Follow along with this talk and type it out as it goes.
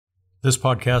This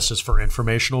podcast is for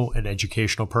informational and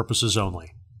educational purposes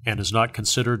only and is not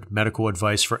considered medical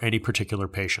advice for any particular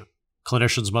patient.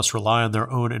 Clinicians must rely on their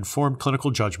own informed clinical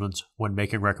judgments when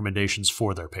making recommendations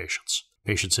for their patients.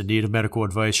 Patients in need of medical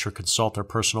advice should consult their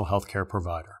personal healthcare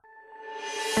provider.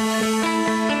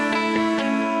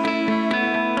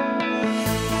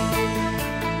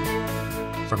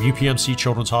 From UPMC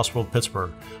Children's Hospital of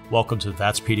Pittsburgh, welcome to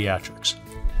That's Pediatrics.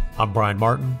 I'm Brian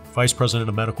Martin, Vice President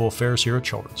of Medical Affairs here at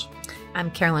Children's. I'm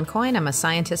Carolyn Coyne. I'm a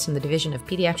scientist in the Division of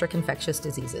Pediatric Infectious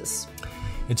Diseases.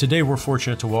 And today we're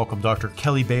fortunate to welcome Dr.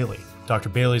 Kelly Bailey. Dr.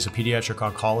 Bailey is a pediatric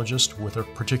oncologist with a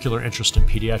particular interest in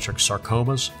pediatric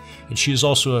sarcomas, and she is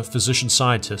also a physician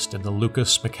scientist in the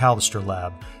McAllister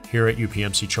Lab here at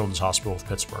UPMC Children's Hospital of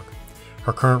Pittsburgh.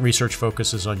 Her current research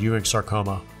focus is on Ewing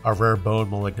Sarcoma, a rare bone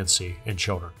malignancy in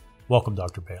children. Welcome,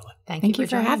 Dr. Bailey. Thank you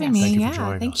for having me. Thank you for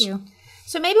joining us. Thank you.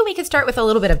 So maybe we could start with a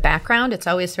little bit of background. It's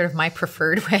always sort of my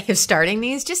preferred way of starting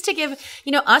these, just to give,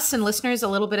 us and listeners a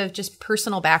little bit of just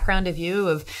personal background of you,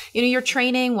 of, your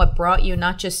training, what brought you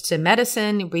not just to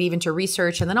medicine, but even to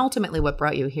research, and then ultimately what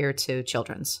brought you here to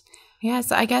Children's.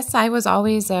 Yes, I guess I was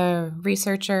always a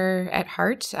researcher at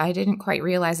heart. I didn't quite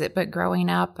realize it, but growing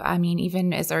up,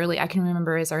 even as early, I can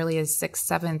remember as early as 6th,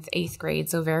 7th, 8th grade,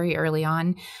 so very early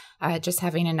on, just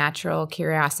having a natural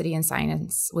curiosity in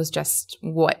science was just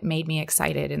what made me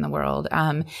excited in the world.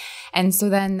 And so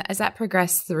then as that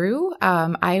progressed through,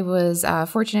 I was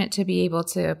fortunate to be able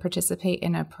to participate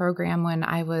in a program when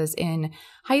I was in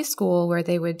high school where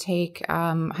they would take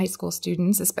high school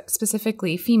students,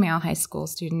 specifically female high school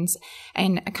students,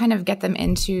 and kind of get them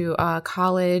into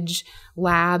college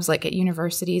labs like at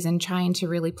universities and trying to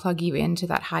really plug you into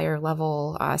that higher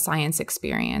level science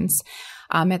experience.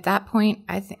 At that point,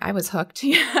 I was hooked.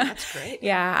 That's great.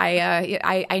 Yeah,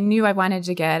 I knew I wanted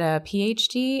to get a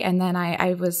PhD, and then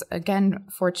I was again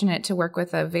fortunate to work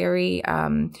with a very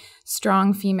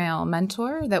strong female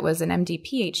mentor that was an MD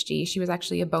PhD. She was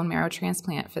actually a bone marrow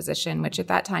transplant physician, which at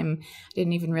that time I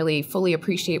didn't even really fully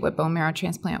appreciate what bone marrow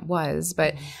transplant was.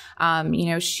 But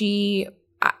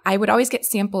I would always get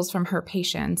samples from her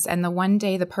patients. And the one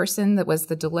day the person that was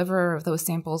the deliverer of those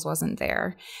samples wasn't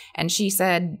there. And she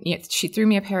said, she threw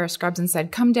me a pair of scrubs and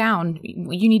said, come down,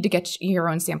 you need to get your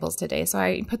own samples today. So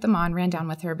I put them on, ran down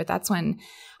with her. But that's when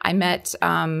I met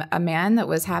a man that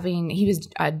was he was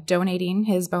donating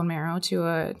his bone marrow to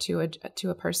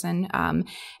a person.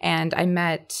 And I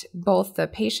met both the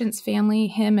patient's family,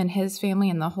 him and his family,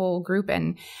 and the whole group.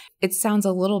 And it sounds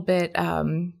a little bit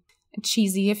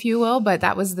cheesy, if you will, but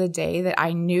that was the day that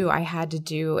I knew I had to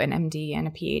do an MD and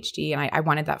a PhD, and I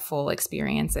wanted that full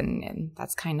experience, and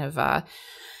that's kind of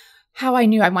how I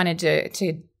knew I wanted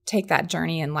to take that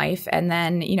journey in life. And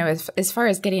then, as far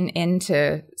as getting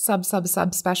into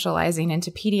sub-specializing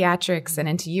into pediatrics and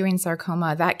into Ewing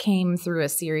sarcoma, that came through a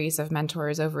series of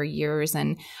mentors over years.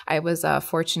 And I was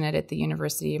fortunate at the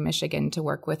University of Michigan to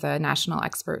work with a national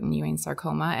expert in Ewing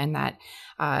sarcoma, and that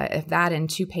and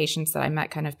 2 patients that I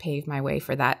met kind of paved my way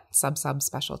for that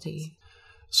sub-specialty.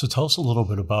 So tell us a little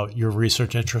bit about your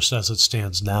research interest as it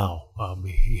stands now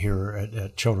here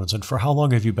at Children's, and for how long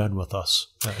have you been with us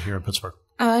here in Pittsburgh?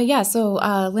 So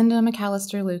Linda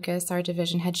McAllister Lucas, our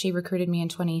division head, she recruited me in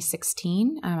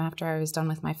 2016 after I was done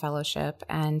with my fellowship.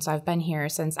 And so I've been here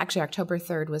since, actually October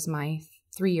 3rd was my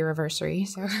 3-year anniversary.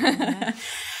 So,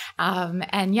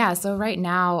 so right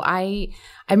now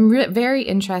I'm very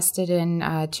interested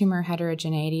in tumor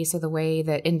heterogeneity, so the way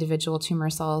that individual tumor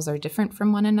cells are different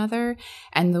from one another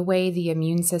and the way the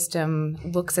immune system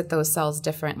looks at those cells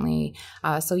differently.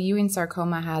 So Ewing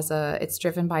sarcoma it's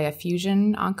driven by a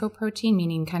fusion oncoprotein,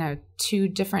 meaning kind of 2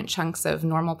 different chunks of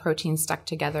normal protein stuck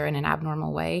together in an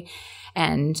abnormal way.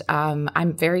 And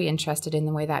I'm very interested in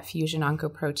the way that fusion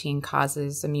oncoprotein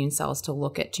causes immune cells to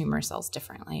look at tumor cells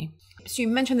differently. So you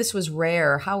mentioned this was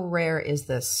rare. How rare is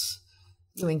this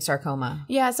Ewing sarcoma?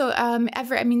 Yeah, so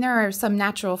there are some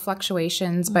natural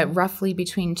fluctuations, but roughly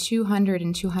between 200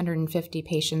 and 250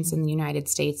 patients in the United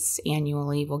States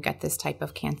annually will get this type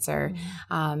of cancer.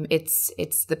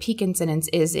 It's the peak incidence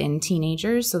is in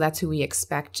teenagers, so that's who we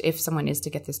expect. If someone is to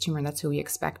get this tumor, that's who we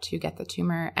expect to get the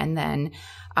tumor. And then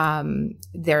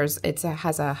it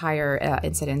has a higher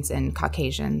incidence in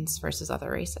Caucasians versus other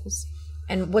races.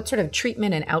 And what sort of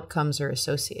treatment and outcomes are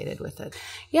associated with it?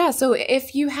 Yeah, so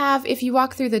if you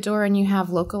walk through the door and you have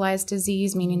localized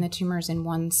disease, meaning the tumor's in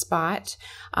one spot,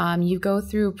 you go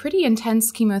through pretty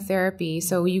intense chemotherapy.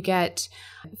 So you get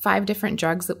 5 different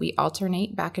drugs that we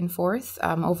alternate back and forth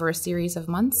over a series of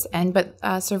months. But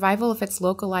survival, if it's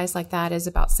localized like that, is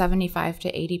about 75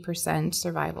 to 80%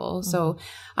 survival. So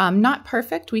not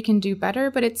perfect. We can do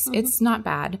better, but it's not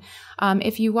bad.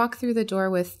 If you walk through the door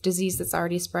with disease that's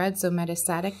already spread, so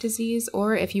metastatic disease,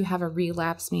 or if you have a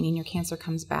relapse, meaning your cancer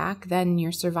comes back, then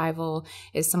your survival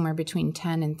is somewhere between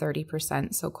 10 and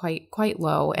 30%, so quite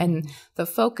low. And the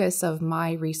focus of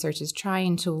my research is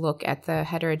trying to look at the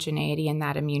heterogeneity in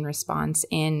that immune response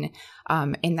in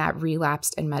that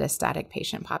relapsed and metastatic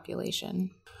patient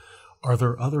population. Are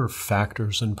there other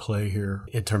factors in play here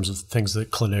in terms of things that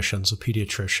clinicians, a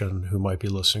pediatrician who might be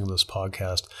listening to this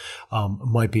podcast,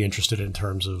 might be interested in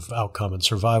terms of outcome and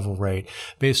survival rate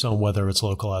based on whether it's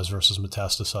localized versus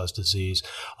metastasized disease?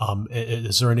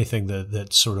 Is there anything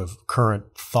that sort of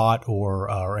current thought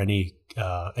or any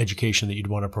education that you'd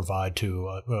want to provide to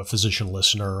a physician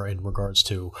listener in regards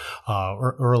to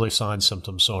early signs,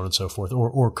 symptoms, so on and so forth,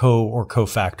 or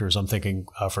cofactors? I'm thinking,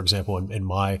 for example, in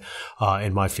my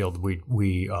field,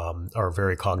 we are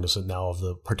very cognizant now of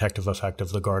the protective effect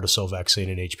of the Gardasil vaccine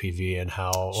and HPV, and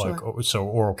how so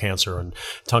oral cancer and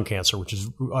tongue cancer, which is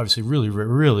obviously really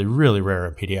rare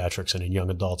in pediatrics and in young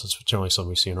adults. It's generally something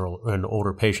we see in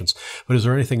older patients. But is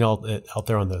there anything out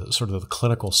there on the sort of the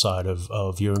clinical side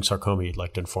of Ewing sarcoma you'd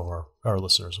like to inform our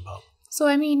listeners about? So,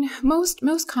 I mean, most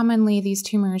commonly these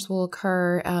tumors will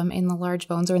occur in the large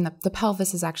bones, or in the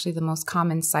pelvis is actually the most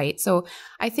common site. So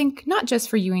I think not just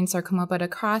for Ewing sarcoma, but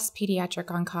across pediatric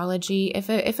oncology,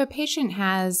 if a patient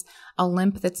has a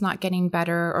limp that's not getting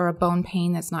better or a bone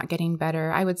pain that's not getting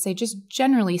better, I would say just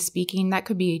generally speaking, that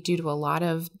could be due to a lot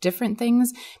of different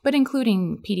things, but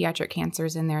including pediatric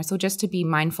cancers in there. So just to be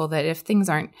mindful that if things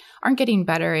aren't getting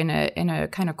better in a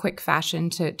kind of quick fashion,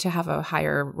 to have a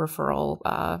higher referral,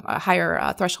 a higher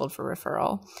threshold for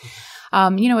referral.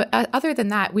 Other than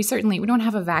that, we don't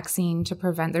have a vaccine to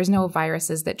prevent. There's no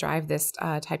viruses that drive this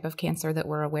type of cancer that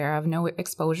we're aware of, no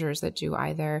exposures that do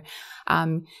either.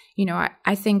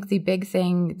 I think the big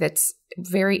thing that's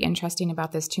very interesting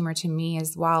about this tumor to me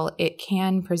is while it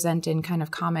can present in kind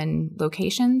of common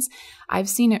locations, I've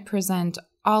seen it present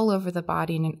all over the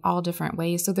body and in all different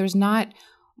ways. So there's not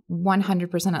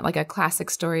 100% like a classic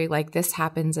story like this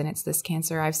happens and it's this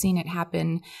cancer. I've seen it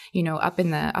happen, up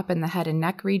in the head and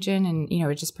neck region, and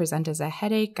it just present as a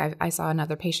headache. I saw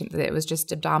another patient that it was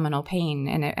just abdominal pain,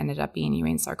 and it ended up being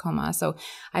Ewing sarcoma. So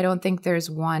I don't think there's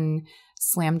one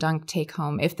slam dunk take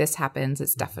home. If this happens,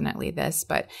 it's definitely this.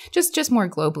 But just more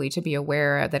globally, to be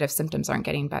aware that if symptoms aren't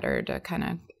getting better, to kind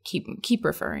of keep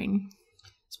referring.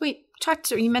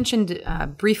 So you mentioned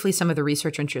briefly some of the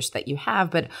research interests that you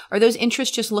have, but are those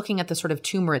interests just looking at the sort of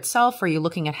tumor itself? Or are you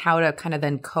looking at how to kind of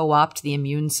then co-opt the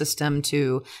immune system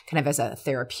to kind of as a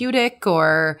therapeutic?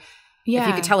 Or if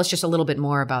you could tell us just a little bit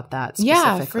more about that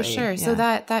specifically. Yeah, for sure. Yeah. So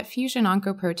that fusion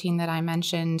oncoprotein that I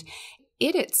mentioned,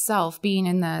 it itself, being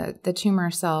in the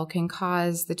tumor cell, can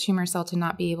cause the tumor cell to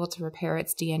not be able to repair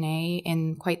its DNA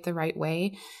in quite the right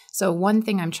way. So one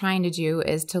thing I'm trying to do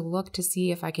is to look to see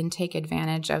if I can take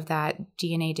advantage of that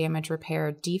DNA damage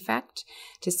repair defect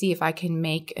to see if I can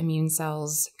make immune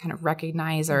cells kind of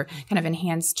recognize or kind of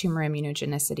enhance tumor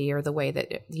immunogenicity, or the way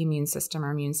that the immune system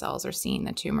or immune cells are seeing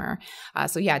the tumor.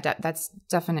 That's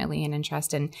definitely an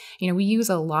interest. And, we use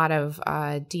a lot of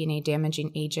DNA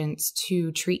damaging agents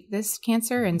to treat this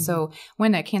cancer. And so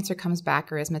when a cancer comes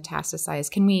back or is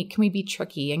metastasized, can we be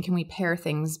tricky, and can we pair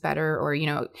things better? Or,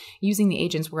 using the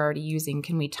agents we're already using,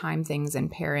 can we time things and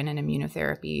pair in an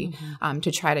immunotherapy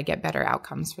to try to get better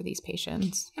outcomes for these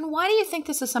patients? And why do you think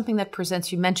this is something that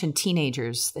presents? You mentioned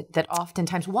teenagers that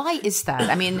oftentimes, why is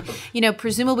that? I mean,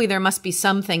 presumably there must be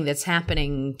something that's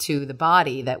happening to the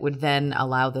body that would then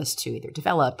allow this to either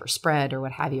develop or spread or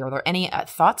what have you. Are there any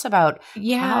thoughts about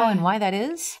how and why that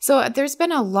is? So there's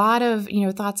been a lot of,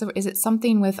 thoughts of, is it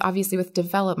something with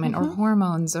development or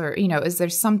hormones, or, is there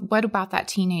what about that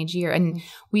teenage year? And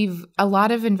a lot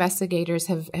of investigators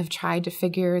have tried to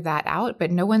figure that out,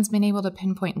 but no one's been able to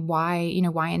pinpoint why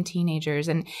in teenagers.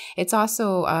 And it's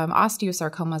also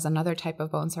osteosarcoma is another type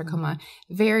of bone sarcoma,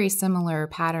 very similar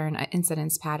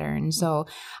incidence pattern. So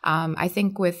I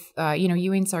think with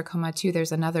Ewing sarcoma too,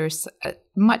 there's another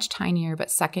much tinier but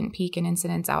second peak in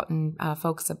incidence out in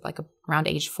folks of around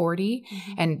age 40,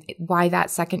 and why that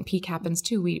second peak happens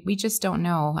too, we just don't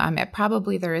know.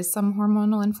 Probably there is some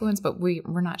hormonal influence, but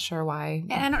we're not sure why.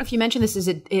 And I don't know if you mentioned this.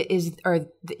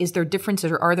 Is there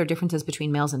differences, or are there differences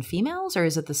between males and females, or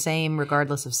is it the same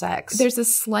regardless of sex? There's a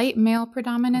slight male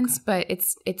predominance, but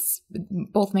it's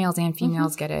both males and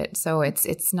females get it. So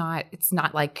it's not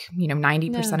like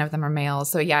 90% of them are males.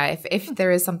 So yeah, if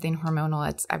there is something hormonal,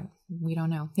 we don't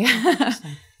know. Yeah.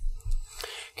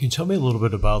 Can you tell me a little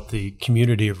bit about the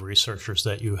community of researchers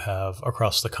that you have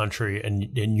across the country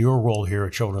and your role here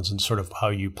at Children's and sort of how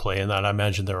you play in that? I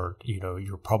imagine there are,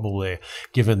 you're probably,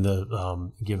 given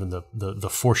the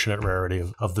fortunate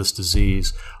rarity of this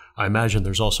disease, I imagine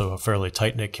there's also a fairly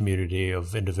tight-knit community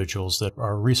of individuals that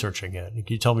are researching it. Can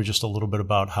you tell me just a little bit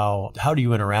about how do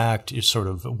you interact? Sort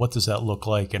of what does that look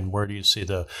like, and where do you see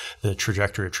the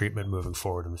trajectory of treatment moving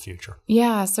forward in the future?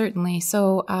 Yeah, certainly.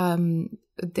 So,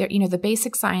 the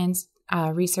basic science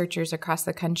researchers across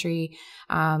the country,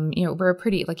 we're a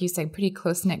pretty, like you said, pretty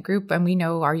close-knit group, and we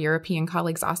know our European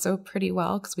colleagues also pretty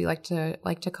well because we like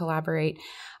to collaborate.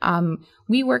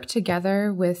 We work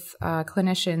together with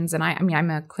clinicians, and I'm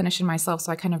a clinician myself,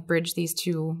 so I kind of bridge these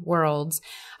two worlds.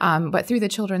 But through the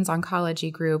Children's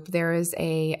Oncology Group, there is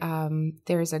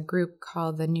a group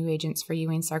called the New Agents for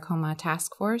Ewing Sarcoma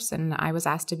Task Force, and I was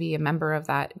asked to be a member of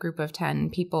that group of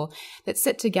 10 people that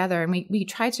sit together, and we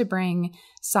try to bring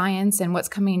science and what's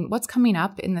coming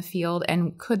up in the field,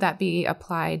 and could that be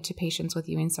applied to patients with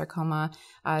Ewing sarcoma,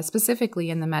 specifically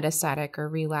in the metastatic or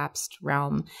relapsed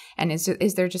realm, and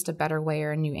is there just a better way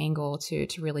or a new angle to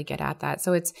really get at that?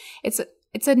 So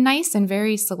it's a nice and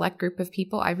very select group of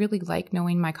people. I really like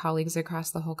knowing my colleagues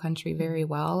across the whole country very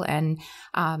well, and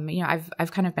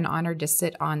I've kind of been honored to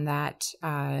sit on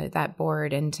that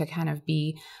board and to kind of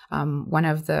be one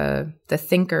of the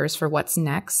thinkers for what's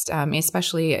next,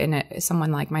 especially in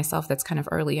someone like myself that's kind of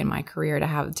early in my career to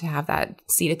have that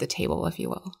seat at the table, if you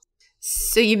will.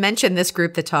 So you mentioned this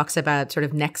group that talks about sort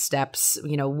of next steps.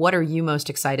 What are you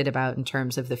most excited about in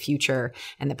terms of the future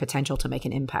and the potential to make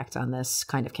an impact on this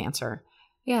kind of cancer?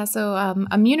 Yeah, so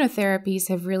immunotherapies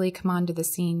have really come onto the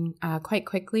scene quite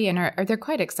quickly, and they're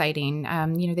quite exciting.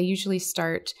 They usually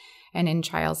start in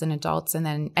trials in adults, and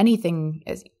then anything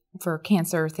for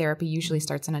cancer therapy usually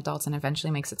starts in adults and eventually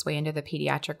makes its way into the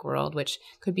pediatric world, which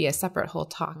could be a separate whole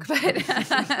talk.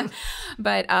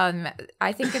 But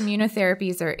I think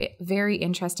immunotherapies are very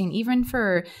interesting, even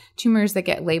for tumors that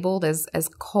get labeled as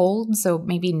cold. So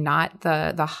maybe not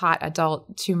the hot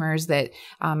adult tumors that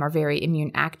are very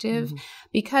immune active,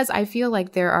 because I feel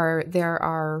like there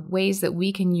are ways that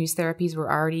we can use therapies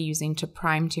we're already using to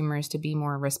prime tumors to be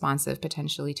more responsive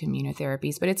potentially to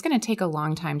immunotherapies. But it's going to take a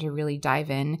long time to really dive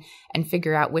in and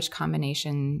figure out which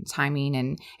combination timing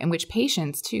and which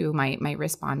patients too might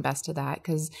respond best to that.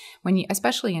 Because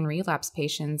especially in relapse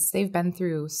patients, they've been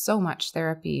through so much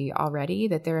therapy already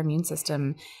that their immune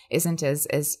system isn't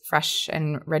as fresh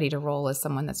and ready to roll as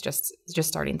someone that's just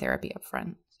starting therapy up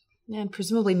front. And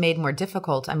presumably made more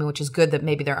difficult, which is good that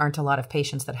maybe there aren't a lot of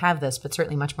patients that have this, but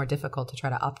certainly much more difficult to try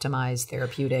to optimize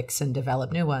therapeutics and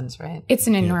develop new ones, right? It's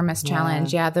an enormous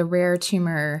challenge. Yeah, the rare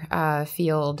tumor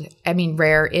field,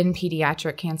 rare in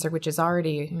pediatric cancer, which is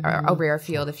already a rare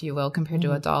field, if you will, compared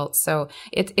to adults. So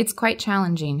it's quite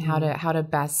challenging how to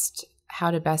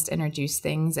best introduce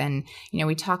things. And,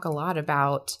 we talk a lot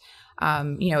about,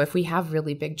 if we have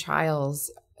really big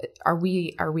trials, are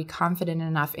we confident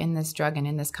enough in this drug and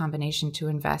in this combination to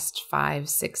invest 5,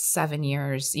 6, 7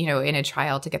 years, in a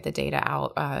trial to get the data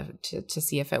out to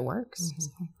see if it works?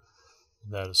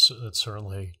 That's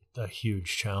certainly a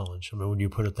huge challenge. When you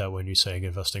put it that way, and you're saying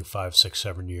investing 5, 6,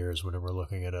 7 years, whenever we're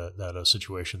looking at a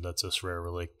situation that's this rare,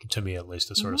 really, to me at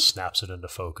least, it sort of snaps it into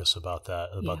focus about the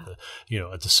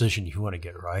a decision you want to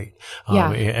get right,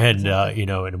 and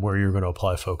where you're going to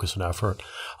apply focus and effort.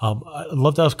 I'd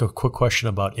love to ask a quick question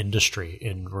about industry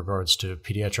in regards to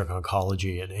pediatric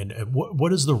oncology, and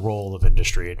what is the role of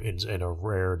industry in a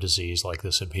rare disease like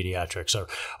this in pediatrics?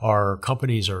 Are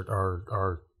companies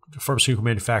are pharmaceutical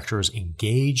manufacturers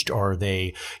engaged? Are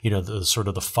they, the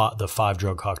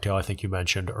 5-drug cocktail I think you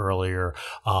mentioned earlier?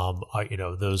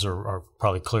 Those are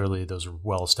probably clearly those are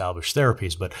well-established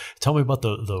therapies. But tell me about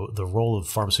the role of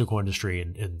pharmaceutical industry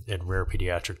in rare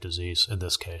pediatric disease in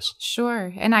this case.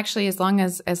 Sure, and actually, as long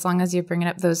as you're bringing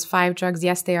up those 5 drugs,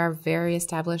 yes, they are very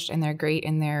established and they're great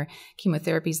in their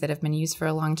chemotherapies that have been used for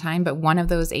a long time. But one of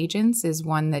those agents is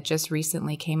one that just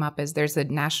recently came up as there's a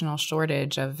national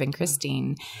shortage of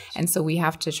vincristine. And so we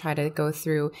have to try to go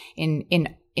through in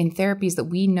therapies that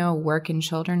we know work in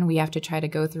children, we have to try to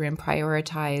go through and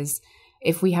prioritize,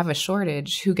 if we have a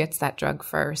shortage, who gets that drug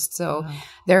first. So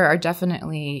there are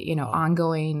definitely,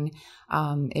 ongoing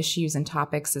issues and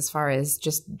topics as far as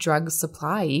just drug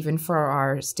supply, even for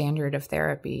our standard of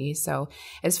therapy. So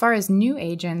as far as new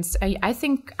agents, I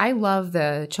think I love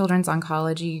the Children's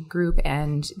Oncology Group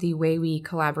and the way we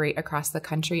collaborate across the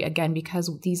country, again, because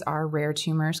these are rare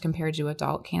tumors compared to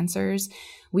adult cancers.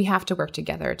 We have to work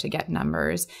together to get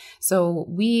numbers. So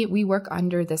we work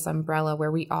under this umbrella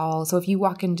where so if you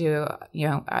walk into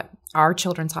our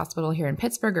children's hospital here in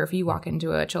Pittsburgh, or if you walk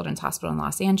into a children's hospital in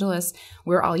Los Angeles,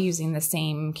 we're all using the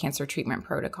same cancer treatment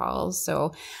protocols.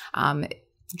 So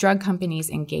drug companies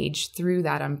engage through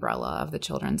that umbrella of the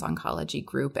Children's Oncology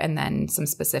Group, and then some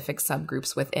specific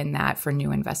subgroups within that for new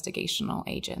investigational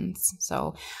agents.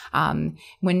 So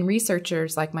when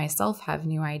researchers like myself have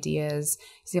new ideas,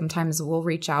 sometimes we'll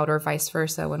reach out, or vice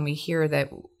versa. When we hear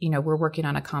that, we're working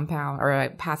on a compound or a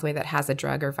pathway that has a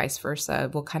drug, or vice versa,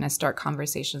 we'll kind of start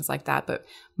conversations like that. But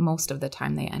most of the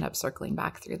time they end up circling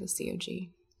back through the COG.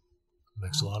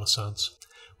 Makes a lot of sense.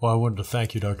 Well, I wanted to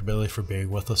thank you, Dr. Bailey, for being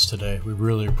with us today. We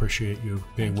really appreciate you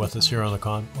being with us here on the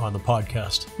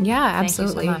podcast. Yeah,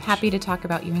 absolutely. Thank you so much. Happy to talk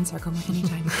about Ewing Sarcoma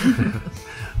anytime.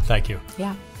 Thank you.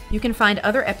 Yeah. You can find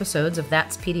other episodes of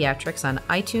That's Pediatrics on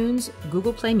iTunes,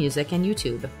 Google Play Music, and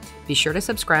YouTube. Be sure to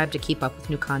subscribe to keep up with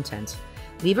new content.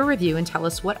 Leave a review and tell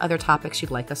us what other topics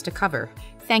you'd like us to cover.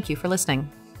 Thank you for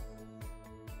listening.